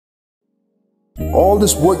All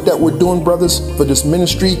this work that we're doing, brothers, for this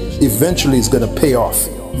ministry, eventually is going to pay off.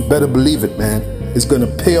 You better believe it, man. It's going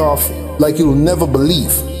to pay off like you'll never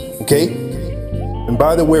believe, okay? And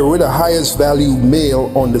by the way, we're the highest value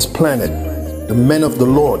male on this planet. The men of the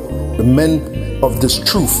Lord, the men of this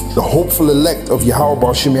truth, the hopeful elect of Yahweh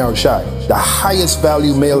Bashim Yahushai, the highest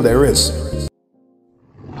value male there is.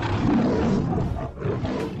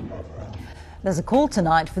 There's a call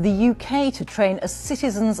tonight for the UK to train a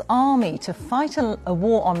citizens' army to fight a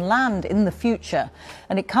war on land in the future.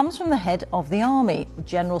 And it comes from the head of the army.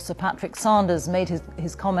 General Sir Patrick Sanders made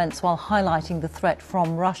his comments while highlighting the threat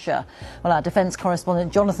from Russia. Well, our defence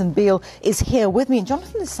correspondent Jonathan Beale is here with me. And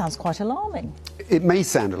Jonathan, this sounds quite alarming. It may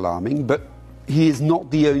sound alarming, but he is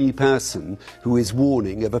not the only person who is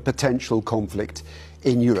warning of a potential conflict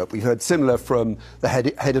in Europe. We've heard similar from the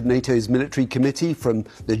head of NATO's military committee, from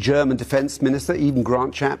the German defence minister, even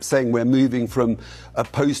Grant Shapps, saying we're moving from a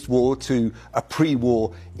post-war to a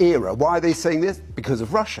pre-war era. Why are they saying this? Because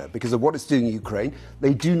of Russia, because of what it's doing in Ukraine.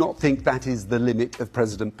 They do not think that is the limit of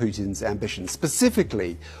President Putin's ambition.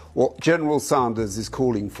 Specifically, what General Sanders is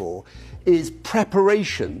calling for is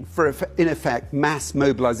preparation for, in effect, mass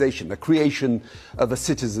mobilisation, the creation of a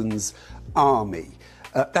citizens' army.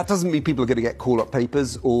 That doesn't mean people are going to get call-up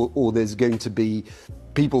papers or there's going to be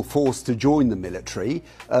people forced to join the military.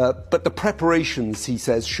 But the preparations, he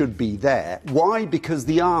says, should be there. Why? Because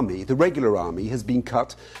the army, the regular army, has been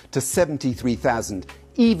cut to 73,000.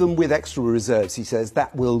 Even with extra reserves, he says,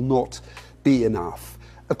 that will not be enough.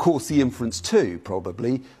 Of course, the inference too,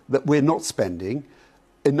 probably, that we're not spending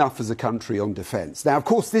enough as a country on defence. Now, of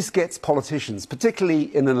course, this gets politicians,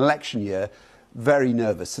 particularly in an election year, very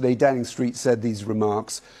nervous. Today, Downing Street said these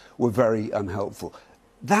remarks were very unhelpful.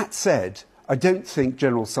 That said, I don't think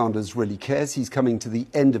General Sanders really cares. He's coming to the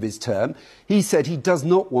end of his term. He said he does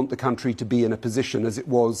not want the country to be in a position as it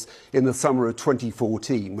was in the summer of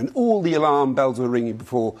 2014, when all the alarm bells were ringing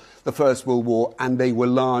before the First World War and they were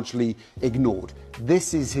largely ignored.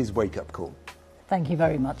 This is his wake-up call. Thank you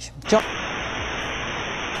very much.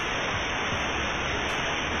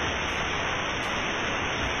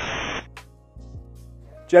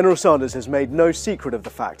 General Sanders has made no secret of the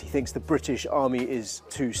fact he thinks the British Army is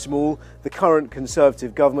too small. The current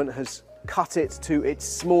Conservative government has cut it to its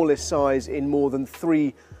smallest size in more than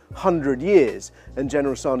 300 years. And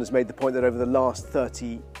General Sanders made the point that over the last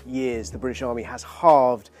 30 years, the British Army has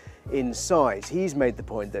halved in size. He's made the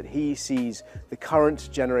point that he sees the current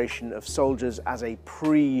generation of soldiers as a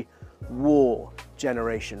pre-war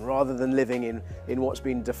generation, rather than living in what's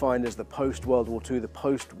been defined as the post-World War II, the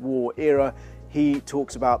post-war era. He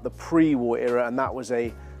talks about the pre-war era, and that was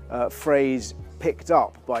a phrase picked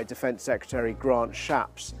up by Defence Secretary Grant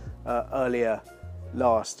Shapps earlier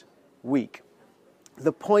last week.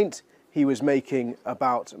 The point he was making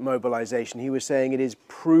about mobilisation, he was saying it is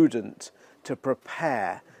prudent to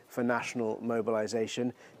prepare for national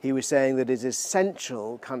mobilisation. He was saying that it is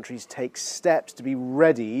essential countries take steps to be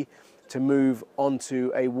ready to move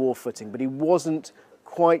onto a war footing, but he wasn't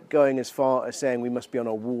quite going as far as saying we must be on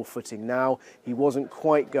a war footing now. He wasn't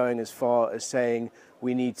quite going as far as saying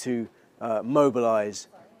we need to mobilise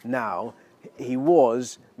now. He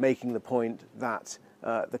was making the point that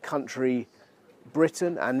the country,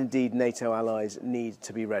 Britain, and indeed NATO allies need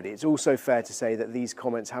to be ready. It's also fair to say that these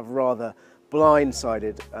comments have rather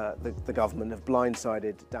blindsided the government, have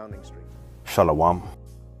blindsided Downing Street. Shalom.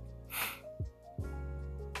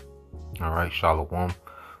 All right, Shalom.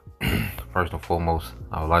 First and foremost,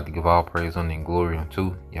 I would like to give all praise, honor, and glory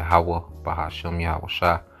unto Yahweh, Bahashem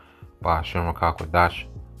Yahushai, Bahashem Rakakwadash.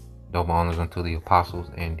 Double honors unto the apostles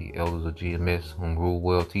and the elders of GMS, whom rule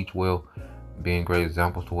well, teach well, being great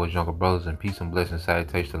examples towards younger brothers, and peace and blessing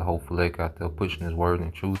salutation to the whole Philek out there pushing his word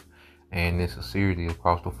and truth and in sincerity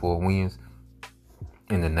across the four winds.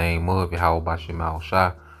 In the name of Yahweh Bahashem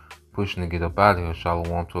Yahushai, pushing to get up out of here.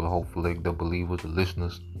 Shalom to the whole Philek, the believers, the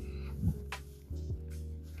listeners,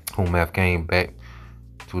 whom have came back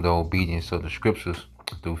to the obedience of the scriptures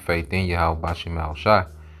through faith in Yahweh Bashim Al-Shai.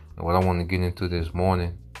 And what I want to get into this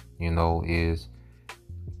morning, is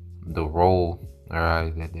the role,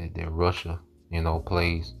 that Russia,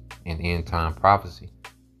 plays in end time prophecy.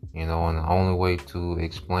 And the only way to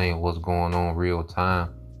explain what's going on real time,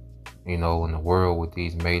 in the world with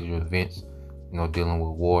these major events, dealing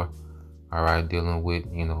with war, dealing with,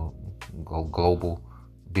 global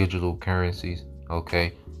digital currencies,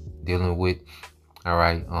 dealing with,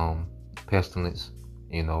 pestilence,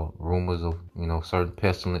 rumors of, certain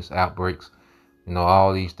pestilence outbreaks.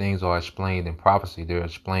 All these things are explained in prophecy. They're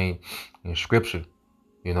explained in scripture.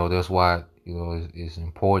 That's why, it's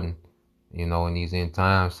important, in these end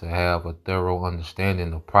times to have a thorough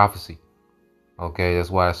understanding of prophecy. Okay, that's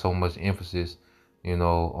why so much emphasis,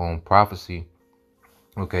 on prophecy.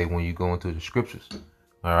 Okay, when you go into the scriptures.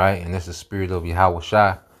 All right, and that's the spirit of Yahweh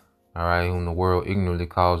Shai. All right, whom the world ignorantly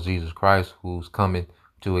calls Jesus Christ, who's coming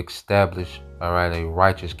to establish, all right, a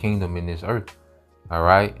righteous kingdom in this earth. All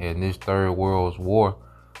right, and this third world's war,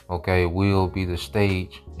 okay, will be the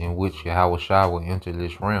stage in which Yahweh Shai will enter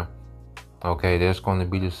this realm. Okay, that's going to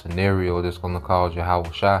be the scenario that's going to cause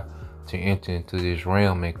Yahweh Shai to enter into this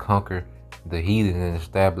realm and conquer the heathen and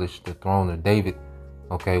establish the throne of David.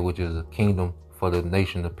 Okay, which is a kingdom for the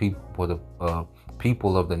nation of people, for the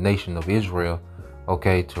people of the nation of Israel.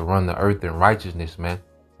 Okay, to run the earth in righteousness, man.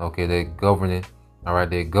 Okay, they're governing. All right,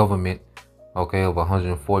 their government. Okay, of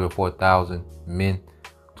 144,000 men,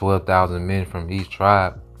 12,000 men from each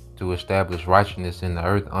tribe to establish righteousness in the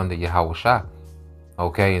earth under Yahweh Shai.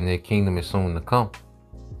 Okay, and their kingdom is soon to come.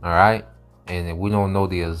 All right, and we don't know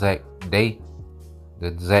the exact date,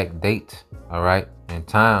 all right, and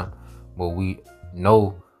time, but we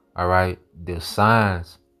know, all right, the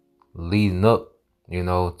signs leading up,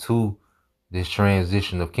 to this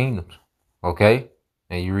transition of kingdoms. Okay,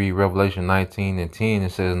 and you read Revelation 19:10,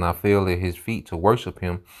 it says, "And I fell at his feet to worship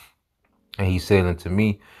him. And he said unto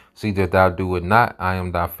me, See that thou do it not. I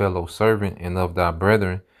am thy fellow servant and of thy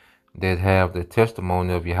brethren that have the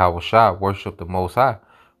testimony of Yahweh Shai. Worship the Most High.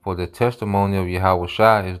 For the testimony of Yahweh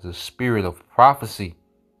Shai is the spirit of prophecy."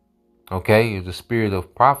 Okay, it's the spirit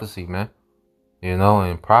of prophecy, man.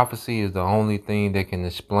 And prophecy is the only thing that can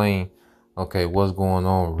explain, okay, what's going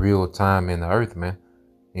on real time in the earth, man.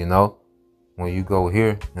 When you go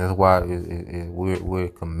here, that's why we're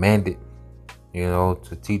commanded,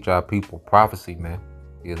 to teach our people prophecy, man.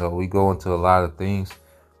 We go into a lot of things,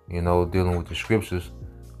 dealing with the scriptures,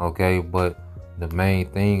 okay, but the main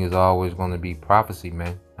thing is always going to be prophecy,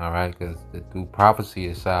 man. All right, because through prophecy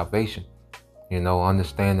is salvation,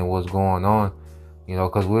 understanding what's going on,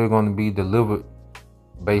 because we're going to be delivered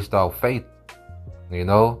based off faith,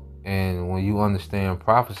 and when you understand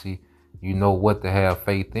prophecy, you know what to have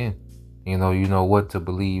faith in, you know what to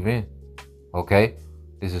believe in. Okay,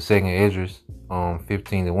 this is 2nd Esdras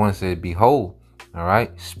 15:1 said, "Behold, all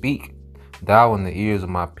right, speak thou in the ears of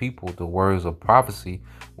my people the words of prophecy,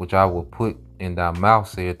 which I will put in thy mouth,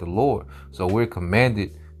 saith the Lord." So we're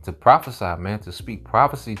commanded to prophesy, man, to speak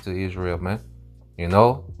prophecy to Israel, man.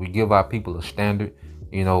 We give our people a standard,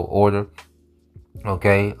 order.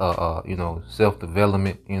 Okay,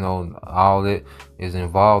 self-development, all that is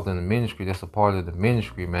involved in the ministry. That's a part of the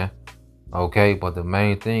ministry, man. Okay, but the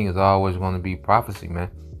main thing is always going to be prophecy, man.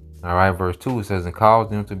 All right, verse 2, it says, "And cause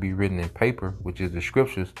them to be written in paper, which is the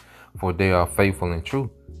scriptures, for they are faithful and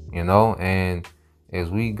true." And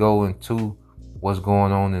as we go into what's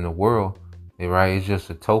going on in the world, right, it's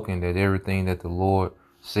just a token that everything that the Lord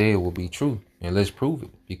said will be true. And let's prove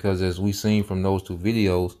it. Because as we seen from those two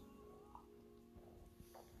videos,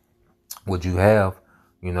 what you have,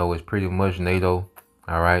 is pretty much NATO,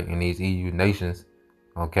 all right, and these EU nations,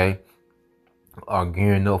 okay, are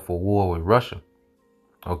gearing up for war with Russia.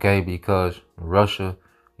 Okay, because Russia,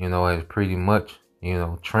 has pretty much,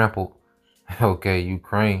 trampled, okay,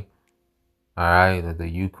 Ukraine. All right, the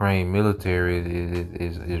Ukraine military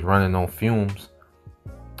is running on fumes.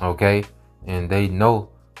 Okay, and they know,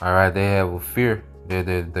 all right, they have a fear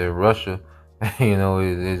that Russia,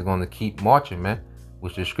 is going to keep marching, man.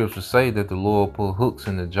 Which the scriptures say that the Lord put hooks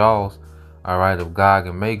in the jaws, all right, of Gog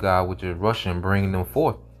and Magog, which is Russia, and bringing them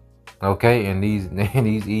forth. Okay, and these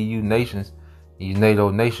EU nations, these NATO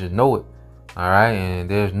nations know it. All right, and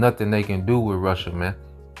there's nothing they can do with Russia, man.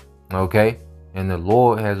 Okay, and the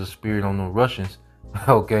Lord has a spirit on the Russians,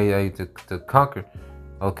 okay, to conquer,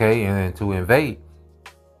 okay, and to invade.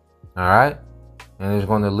 All right, and it's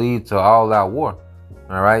going to lead to all-out war.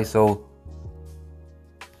 All right, so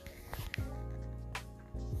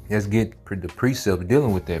let's get the precept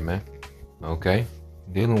dealing with that, man. Okay,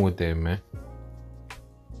 dealing with that, man.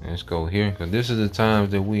 Let's go here, because this is the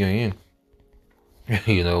times that we are in.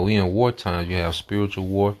 We in war times. You have spiritual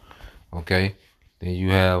war, okay? Then you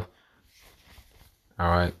have, all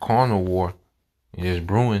right, carnal war. It's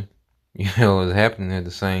brewing, it's happening at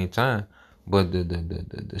the same time. But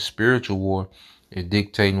the spiritual war is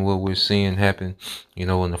dictating what we're seeing happen, in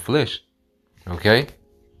the flesh. Okay?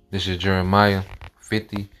 This is Jeremiah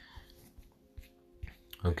 50.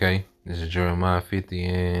 Okay? This is Jeremiah 50,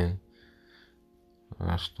 and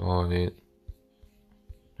I started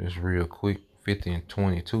just real quick, 50 and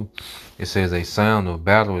 22. It says, "A sound of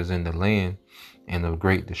battle is in the land, and of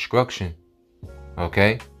great destruction."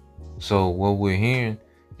 Okay? So what we're hearing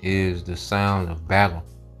is the sound of battle.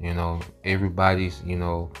 Everybody's,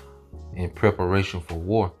 in preparation for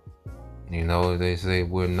war. You know, they say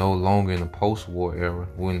we're no longer in the post-war era.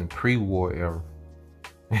 We're in the pre-war era.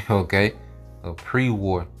 Okay? A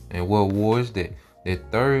pre-war. And what war is that? The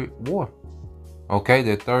third war. Okay?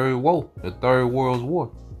 The third war. The third world's war.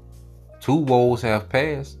 2 wars have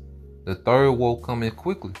passed. The third war coming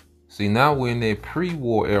quickly. See, now we're in that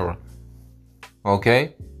pre-war era.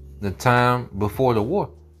 Okay? The time before the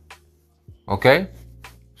war. Okay?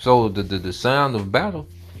 So the sound of battle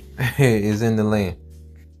is in the land.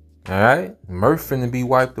 Alright? Mirth finna be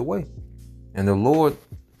wiped away. And the Lord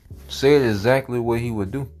said exactly what he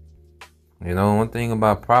would do. You know, one thing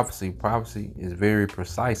about prophecy is very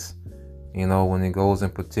precise. You know, when it goes in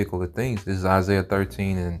particular things. This is Isaiah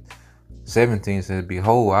 13 and 17 says,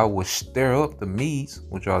 behold, I will stir up the Medes,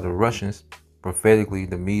 which are the Russians. Prophetically,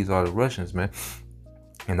 the Medes are the Russians, man.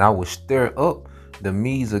 And I will stir up the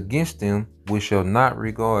Medes against them, which shall not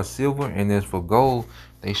regard silver, and as for gold,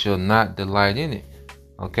 they shall not delight in it.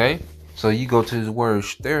 Okay? So you go to this word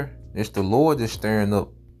stir. It's the Lord that's stirring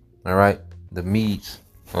up, all right, the Medes,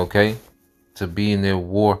 okay, to be in their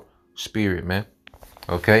war spirit, man.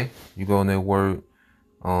 Okay? You go in that word,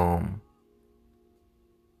 all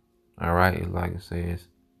right, like it says,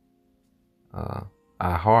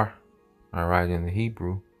 ahar, all right, in the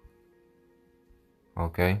Hebrew,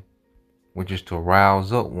 okay, which is to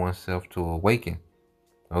rouse up oneself, to awaken,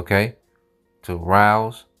 okay, to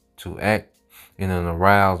rouse, to act in an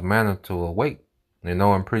aroused manner, to awake, you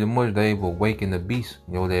know, and pretty much they've awakened the beast,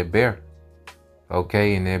 you know, that bear,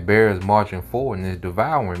 okay, and that bear is marching forward and is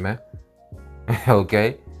devouring, man,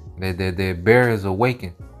 okay, that bear is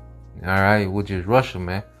awakened, all right, which is Russia,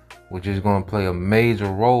 man, which is going to play a major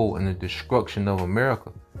role in the destruction of America,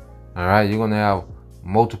 all right, you're going to have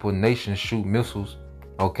multiple nations shoot missiles,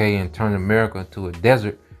 okay, and turn America into a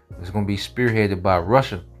desert. It's going to be spearheaded by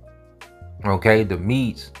Russia. Okay, the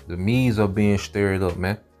Medes are being stirred up,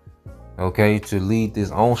 man. Okay, to lead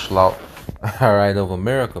this onslaught, all right, of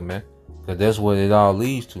America, man. Because that's what it all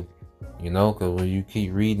leads to, you know. Because when you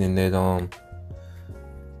keep reading that, all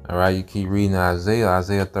right, you keep reading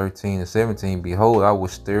Isaiah 13 and 17. Behold, I will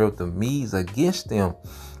stir up the Medes against them,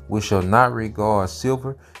 which shall not regard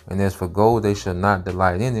silver, and as for gold, they shall not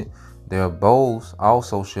delight in it. Their bows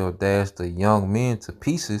also shall dash the young men to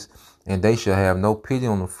pieces, and they shall have no pity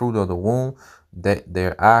on the fruit of the womb, that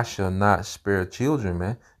their eyes shall not spare children,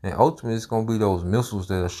 man. And ultimately, it's going to be those missiles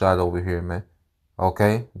that are shot over here, man.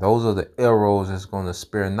 Okay? Those are the arrows that's going to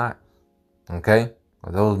spare not. Okay?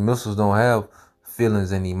 But those missiles don't have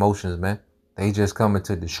feelings and emotions, man. They just coming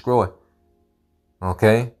to destroy.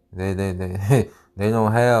 Okay? They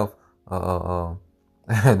don't have,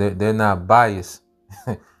 they're not biased.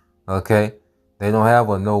 Okay, they don't have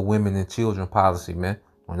a no women and children policy, man.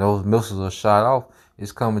 When those missiles are shot off,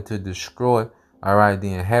 it's coming to destroy, all right,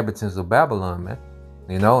 the inhabitants of Babylon, man.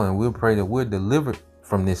 You know, and we'll pray that we're delivered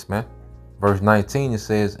from this, man. Verse 19, it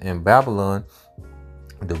says, in Babylon,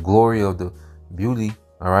 the glory of the beauty,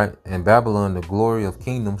 all right, in Babylon, the glory of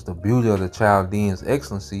kingdoms, the beauty of the Chaldeans'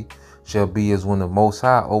 excellency shall be as when the Most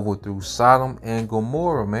High overthrew Sodom and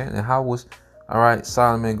Gomorrah, man. And how was, all right,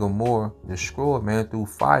 Sodom and Gomorrah destroyed, man, through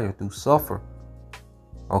fire, through sulfur.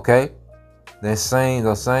 Okay? The same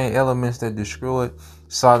elements that destroyed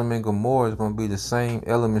Sodom and Gomorrah is going to be the same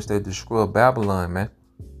elements that destroyed Babylon, man.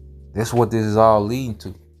 That's what this is all leading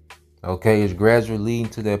to. Okay? It's gradually leading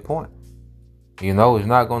to that point. You know, it's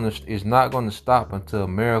not going to stop until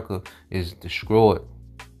America is destroyed.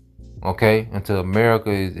 Okay? Until America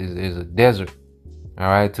is a desert. All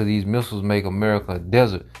right? Till these missiles make America a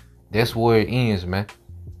desert. That's where it ends, man.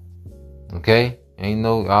 Okay? And you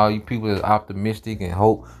know, all you people that's optimistic and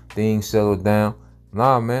hope things settle down.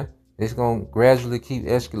 Nah, man. It's going to gradually keep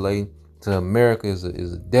escalating to America is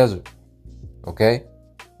a desert. Okay?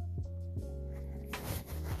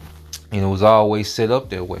 And it was always set up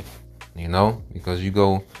that way. You know? Because you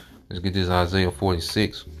go, let's get this Isaiah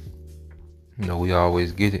 46. You know, we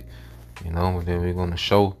always get it. You know, and then we're going to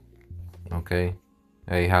show, okay,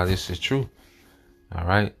 hey, how this is true. All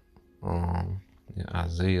right?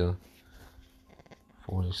 Isaiah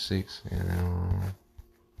 46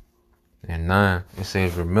 and 9, it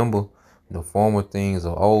says, remember the former things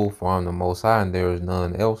of old, for I'm the Most High and there is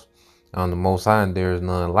none else. I'm the Most High and there is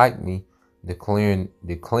none like me, declaring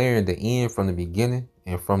the end from the beginning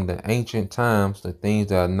and from the ancient times, the things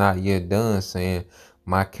that are not yet done, saying,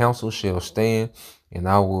 my counsel shall stand and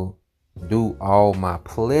I will do all my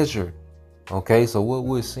pleasure. Okay, so what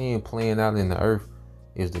we're seeing playing out in the earth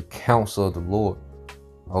is the counsel of the Lord.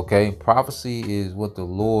 Okay, prophecy is what the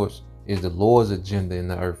Lord's agenda in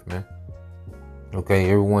the earth, man. Okay,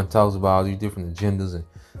 everyone talks about all these different agendas and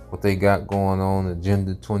what they got going on,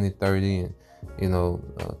 Agenda 2030 and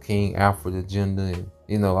King Alfred agenda,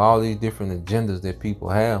 and all these different agendas that people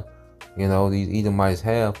have, these Edomites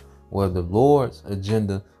have. Well, the Lord's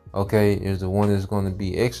agenda, okay, is the one that's going to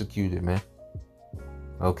be executed, man.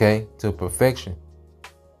 Okay, to perfection.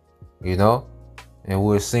 And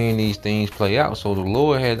we're seeing these things play out. So the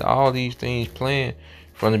Lord had all these things planned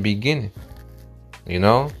from the beginning.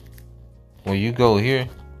 When you go here,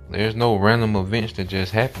 there's no random events that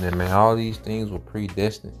just happening, man. All these things were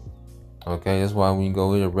predestined. Okay, that's why when you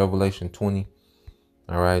go here to Revelation 20,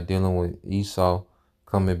 all right, dealing with Esau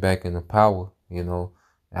coming back into power,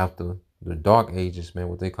 after the dark ages, man,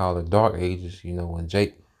 what they call the dark ages, when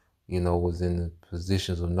Jake, was in the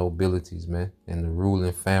positions of nobilities, man, and the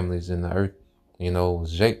ruling families in the earth, it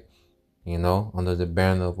was Jake, under the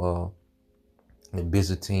banner of the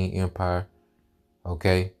Byzantine Empire,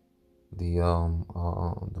 okay, the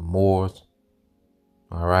Moors,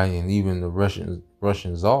 all right, and even the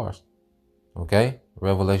Russian czars, okay.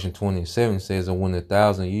 Revelation 27 says that when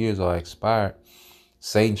 1,000 years are expired,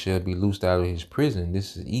 Satan shall be loosed out of his prison.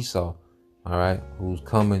 This is Esau, all right, who's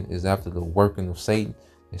coming is after the working of Satan.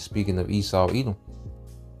 And speaking of Esau, Edom,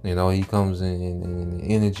 he comes in the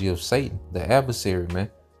energy of Satan, the adversary, man.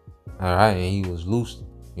 All right, and he was loosed,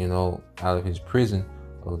 out of his prison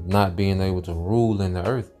of not being able to rule in the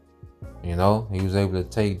earth. He was able to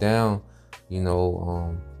take down,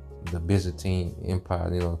 the Byzantine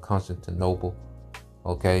Empire, Constantinople.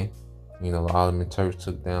 Okay, the Ottoman Turks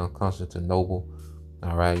took down Constantinople.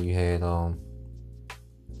 All right, you had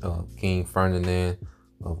King Ferdinand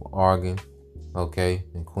of Aragon, okay,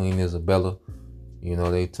 and Queen Isabella.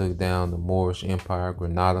 They took down the Moorish Empire,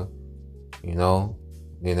 Granada. Then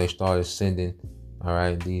they started sending, all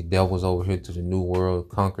right, these devils over here to the New World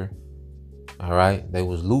to conquer. All right, they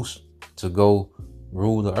was loose to go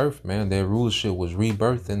rule the earth, man. Their rulership was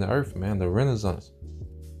rebirthed in the earth, man. The Renaissance.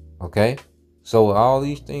 Okay, so all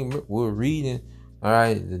these things we're reading, all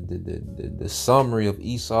right, the summary of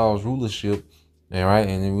Esau's rulership, all right,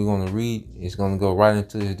 and then we're going to read, it's going to go right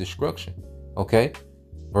into his destruction. Okay,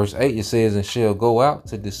 verse 8, it says, and shall go out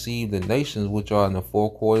to deceive the nations which are in the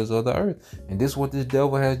four quarters of the earth. And this is what this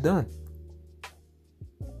devil has done.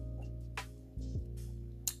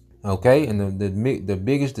 Okay, and the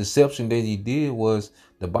biggest deception that he did was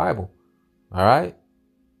the Bible. All right,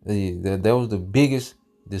 that was the biggest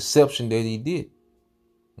deception that he did.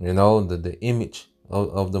 The image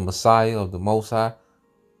of the Messiah, of the Most High.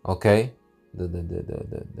 Okay, he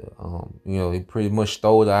pretty much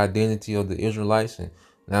stole the identity of the Israelites, and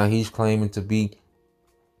now he's claiming to be,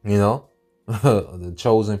 the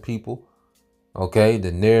chosen people. Okay,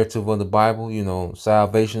 the narrative of the Bible,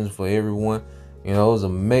 salvation for everyone. That was a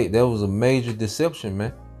major deception,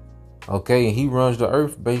 man. Okay, and he runs the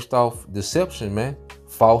earth based off deception, man.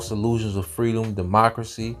 False illusions of freedom,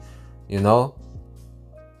 democracy,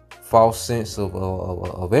 false sense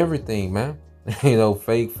of everything, man.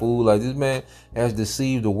 Fake food. Like, this man has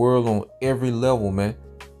deceived the world on every level, man.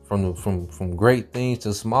 From great things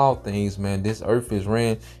to small things, man. This earth is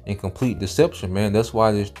ran in complete deception, man. That's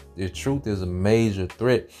why the truth is a major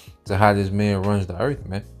threat to how this man runs the earth,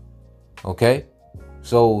 man. Okay,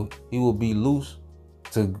 so he will be loose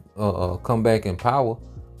to come back in power,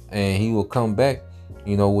 and he will come back,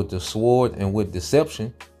 with the sword and with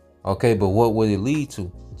deception. Okay, but what would it lead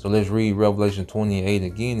to? So let's read Revelation 28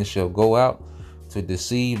 again. And shall go out to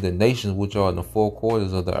deceive the nations which are in the four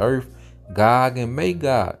quarters of the earth, Gog and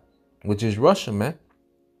Magog, which is Russia, man.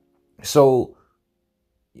 So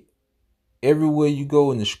everywhere you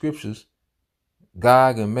go in the scriptures,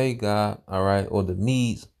 Gog and Magog, all right, or the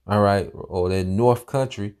Medes, all right, or that North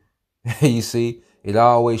country, you see, it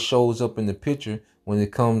always shows up in the picture when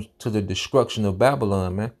it comes to the destruction of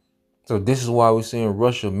Babylon, man. So this is why we're seeing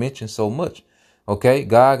Russia mentioned so much. Okay,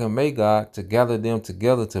 Gog and Magog, to gather them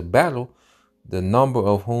together to battle, the number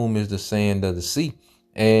of whom is the sand of the sea.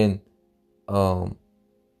 And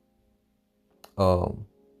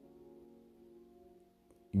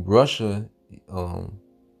Russia,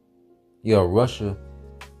 Russia,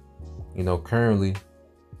 currently,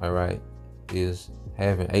 all right, is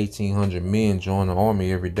having 1,800 men join the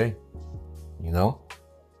army every day.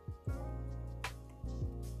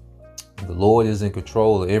 The Lord is in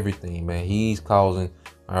control of everything, man. He's causing,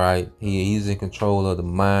 all right, he's in control of the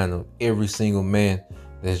mind of every single man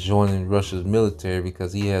that's joining Russia's military,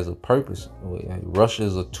 because he has a purpose. Russia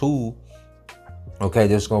is a tool, okay,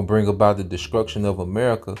 that's going to bring about the destruction of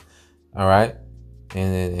America, all right,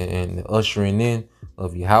 and the ushering in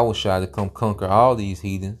of Yahushua to come conquer all these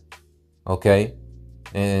heathens, okay,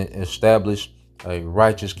 and establish a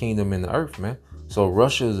righteous kingdom in the earth, man. So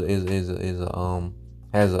Russia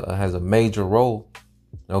has a major role,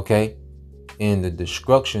 okay, in the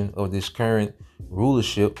destruction of this current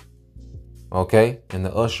rulership, okay, and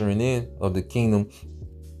the ushering in of the kingdom,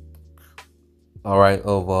 all right,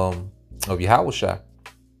 of Yahushua.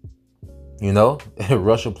 You know,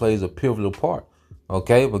 Russia plays a pivotal part,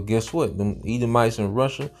 okay, but guess what? Them Edomites in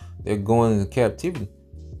Russia, they're going into captivity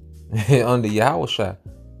under Yahushua.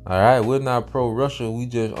 All right, we're not pro-Russia. We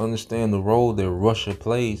just understand the role that Russia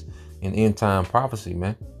plays in end-time prophecy,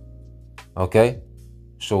 man. Okay,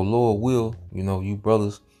 so Lord will, you know, you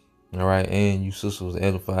brothers, all right, and you sisters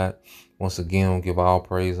edified. Once again, I'll give all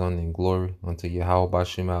praise, honor, and glory unto Yahweh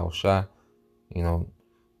B'Shem Al-Shai. You know,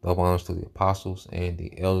 double honors to the apostles and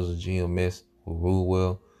the elders of GMS who rule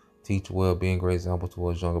well, teach well, being great example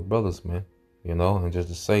towards younger brothers, man. You know, and just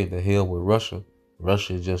to say the hell with Russia.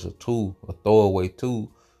 Russia is just a tool, a throwaway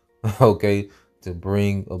tool, okay, to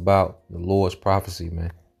bring about the Lord's prophecy,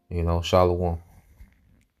 man. You know, Shalom.